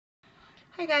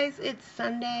Hi guys, it's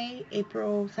Sunday,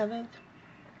 April 7th,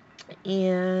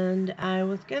 and I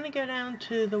was going to go down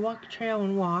to the walk trail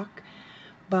and walk,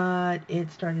 but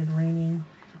it started raining.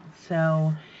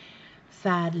 So,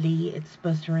 sadly, it's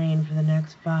supposed to rain for the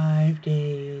next 5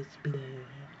 days. Bleh.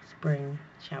 Spring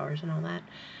showers and all that.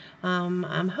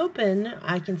 I'm hoping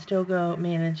I can still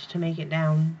manage to make it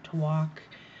down to walk,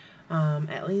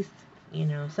 at least,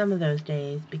 some of those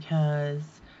days because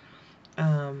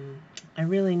um, I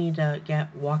really need to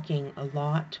get walking a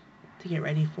lot to get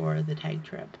ready for the tag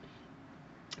trip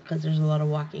because there's a lot of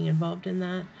walking involved in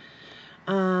that.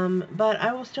 But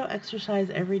I will still exercise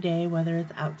every day, whether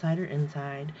it's outside or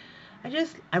inside.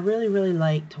 I really, really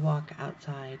like to walk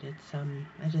outside. I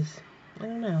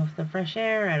don't know, the fresh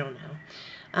air, I don't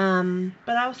know.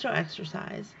 But I will still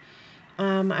exercise. We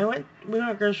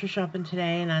went grocery shopping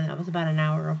today, and that was about an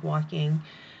hour of walking.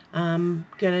 I'm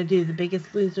gonna do the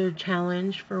Biggest Loser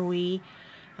challenge for we.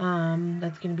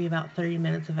 That's gonna be about 30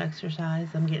 minutes of exercise.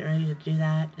 I'm getting ready to do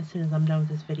that as soon as I'm done with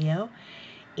this video,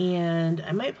 and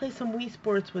I might play some Wii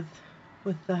Sports with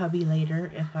the hubby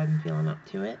later if I'm feeling up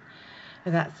to it. I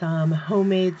got some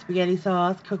homemade spaghetti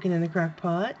sauce cooking in the crock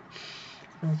pot.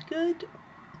 Smells good.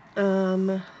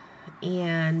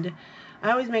 And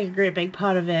I always make a great big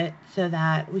pot of it so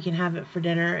that we can have it for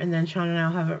dinner, and then Sean and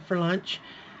I'll have it for lunch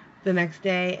the next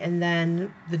day, and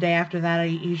then the day after that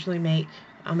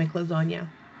I'll make lasagna.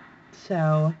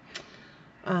 So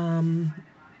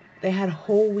they had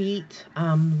whole wheat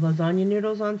lasagna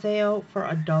noodles on sale for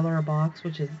 $1 a box,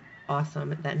 which is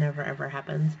awesome. That never ever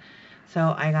happens.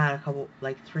 So I got a couple,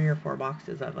 like 3 or 4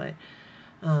 boxes of it.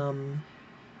 Um,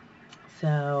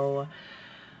 so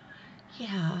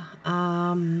yeah,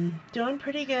 doing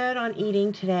pretty good on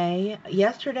eating today.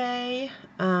 Yesterday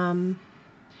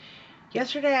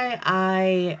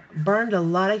I burned a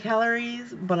lot of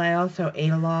calories, but I also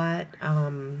ate a lot.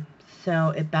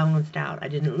 So it balanced out. I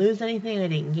didn't lose anything, I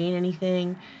didn't gain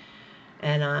anything,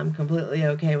 and I'm completely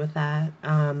okay with that.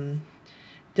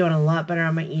 Doing a lot better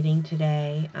on my eating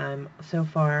today. I'm so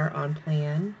far on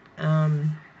plan.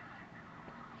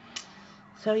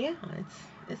 So yeah,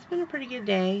 it's been a pretty good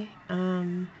day.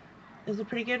 It was a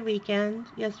pretty good weekend.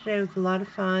 Yesterday was a lot of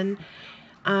fun.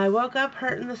 I woke up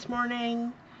hurting this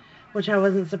morning, which I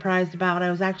wasn't surprised about. I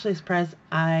was actually surprised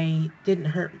I didn't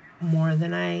hurt more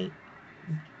than I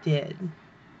did.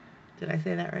 Did I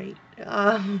say that right?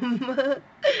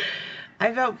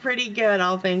 I felt pretty good,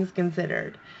 all things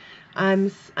considered. I'm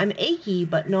achy,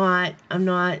 but I'm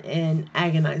not in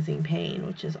agonizing pain,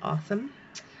 which is awesome.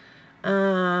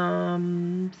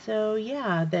 So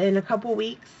yeah, in a couple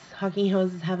weeks, Hawking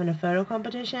Hills is having a photo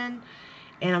competition,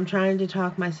 and I'm trying to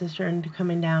talk my sister into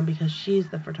coming down because she's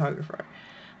the photographer.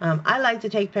 I like to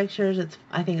take pictures.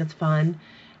 I think it's fun,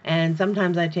 and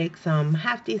sometimes I take some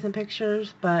half decent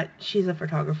pictures, but she's a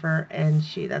photographer, and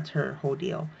that's her whole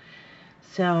deal.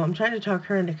 So I'm trying to talk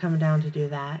her into coming down to do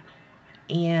that,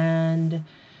 and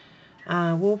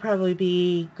we'll probably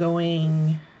be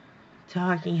going to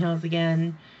Hawking Hills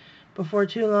again before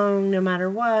too long, no matter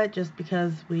what, just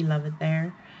because we love it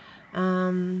there.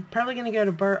 Probably going to go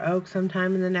to Burr Oak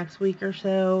sometime in the next week or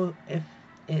so if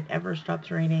it ever stops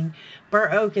raining.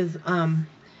 Burr Oak is,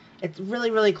 it's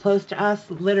really, really close to us.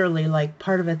 Literally, like,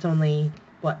 part of it's only,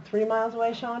 3 miles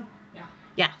away, Sean? Yeah.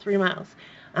 Yeah, 3 miles.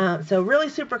 So really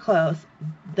super close.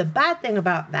 The bad thing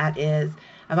about that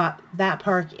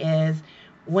park is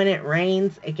when it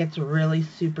rains, it gets really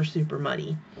super, super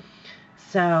muddy.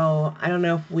 So I don't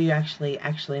know if we actually,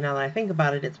 now that I think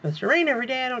about it, it's supposed to rain every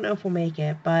day. I don't know if we'll make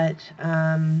it, but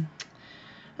I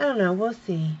don't know. We'll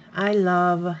see. I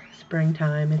love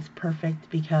springtime. It's perfect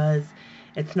because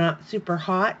it's not super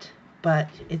hot, but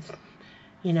it's,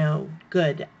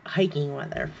 good hiking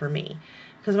weather for me.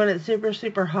 Because when it's super,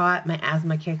 super hot, my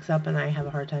asthma kicks up and I have a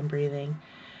hard time breathing.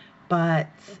 But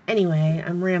anyway,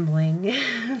 I'm rambling.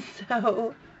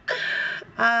 So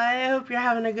I hope you're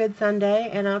having a good Sunday,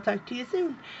 and I'll talk to you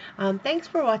soon. Thanks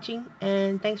for watching,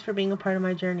 and thanks for being a part of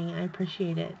my journey. I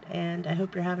appreciate it, and I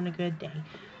hope you're having a good day.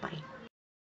 Bye.